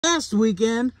Last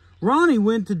weekend, Ronnie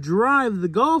went to drive the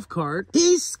golf cart.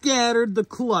 He scattered the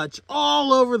clutch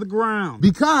all over the ground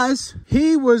because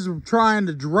he was trying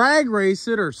to drag race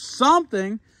it or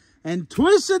something and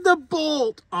twisted the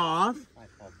bolt off. I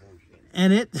call bullshit.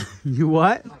 And it, you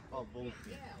what? I call bullshit.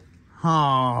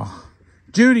 Oh,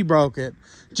 Judy broke it.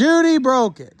 Judy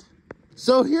broke it.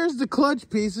 So here's the clutch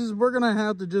pieces. We're going to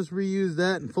have to just reuse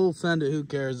that and full send it. Who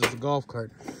cares? It's a golf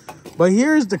cart. But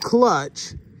here's the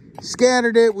clutch.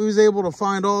 Scattered it. We was able to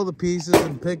find all the pieces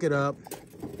and pick it up.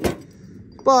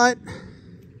 But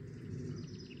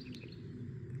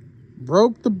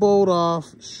broke the bolt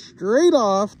off, straight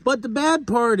off. But the bad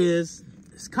part is,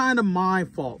 it's kind of my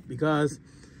fault because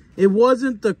it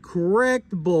wasn't the correct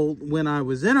bolt when I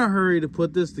was in a hurry to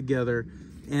put this together.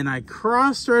 And I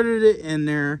cross-threaded it in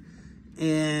there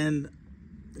and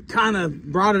kind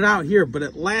of brought it out here. But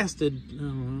it lasted, I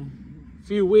don't know, a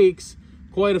few weeks,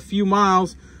 quite a few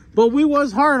miles. But we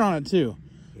was hard on it too.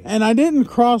 And I didn't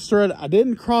cross-thread. I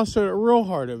didn't cross-thread it real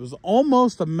hard. It was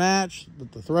almost a match,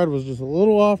 but the thread was just a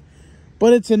little off.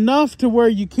 But it's enough to where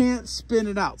you can't spin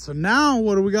it out. So now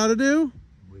what do we got to do?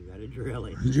 We got to drill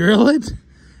it. Drill it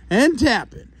and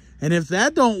tap it. And if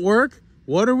that don't work,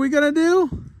 what are we going to do?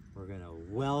 We're going to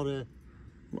weld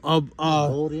A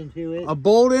bolt into it. A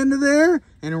bolt into there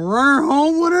and run her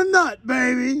home with a nut,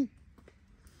 baby.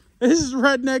 This is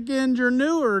redneck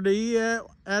ingenuity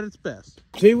at its best.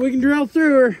 See if we can drill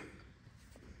through her.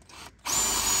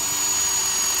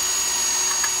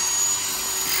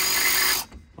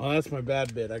 Oh, that's my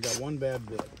bad bit. I got one bad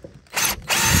bit.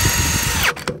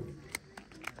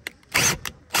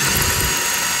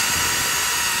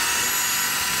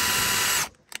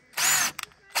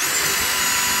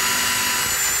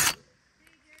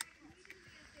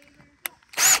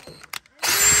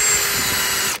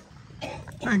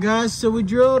 All right, guys, so we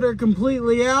drilled her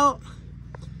completely out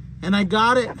and I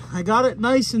got it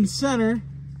nice and center,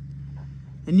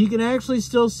 and you can actually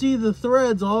still see the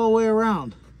threads all the way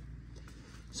around.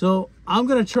 So I'm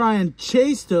gonna try and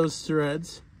chase those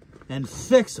threads and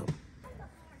fix them.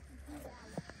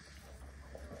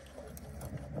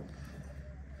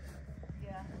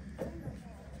 Yeah.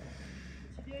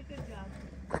 You did a good job.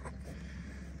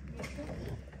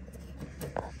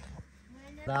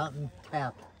 Out and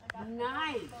tap.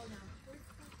 Nice.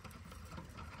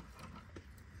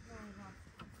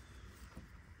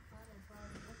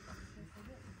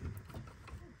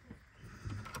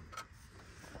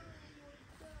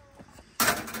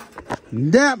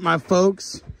 That, my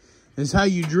folks, is how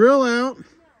you drill out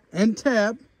and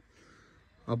tap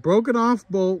a broken off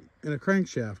bolt in a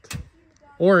crankshaft,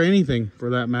 or anything for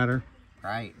that matter.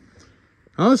 Right.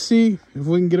 Now let's see if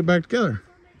we can get it back together.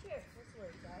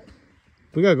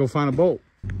 We gotta go find a bolt.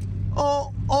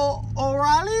 Oh,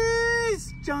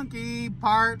 O'Reilly's junky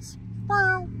parts.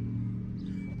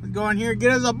 Let's go in here and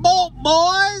get us a bolt,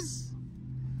 boys.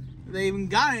 They even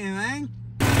got anything.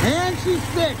 And she's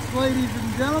fixed, ladies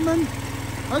and gentlemen.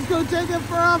 Let's go take it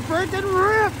for a freaking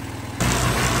rip.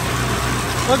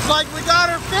 Looks like we got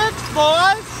her fixed,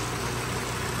 boys.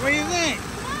 What do you think?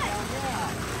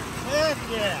 Heck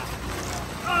yeah.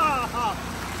 Oh,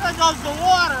 there goes the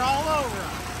water all over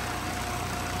us.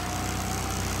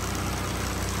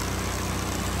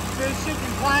 See if she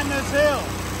can climb this hill.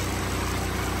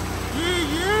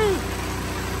 Yee.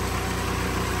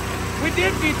 We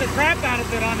did beat the crap out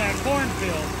of it on that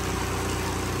cornfield.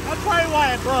 That's probably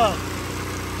why it broke.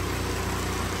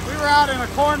 We were out in a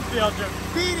cornfield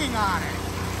just beating on it.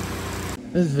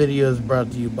 This video is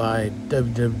brought to you by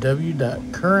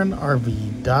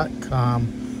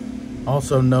www.currentrv.com,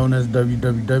 also known as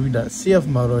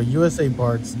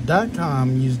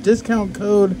www.cfmotoUSAparts.com. Use discount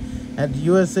code at the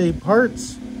USA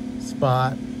Parts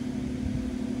spot,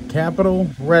 capital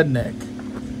Redneck,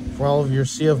 for all of your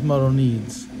CF Moto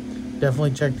needs.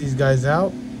 Definitely check these guys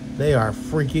out. They are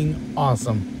freaking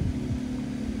awesome.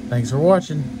 Thanks for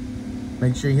watching.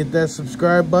 Make sure you hit that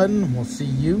subscribe button. We'll see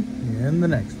you in the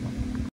next one.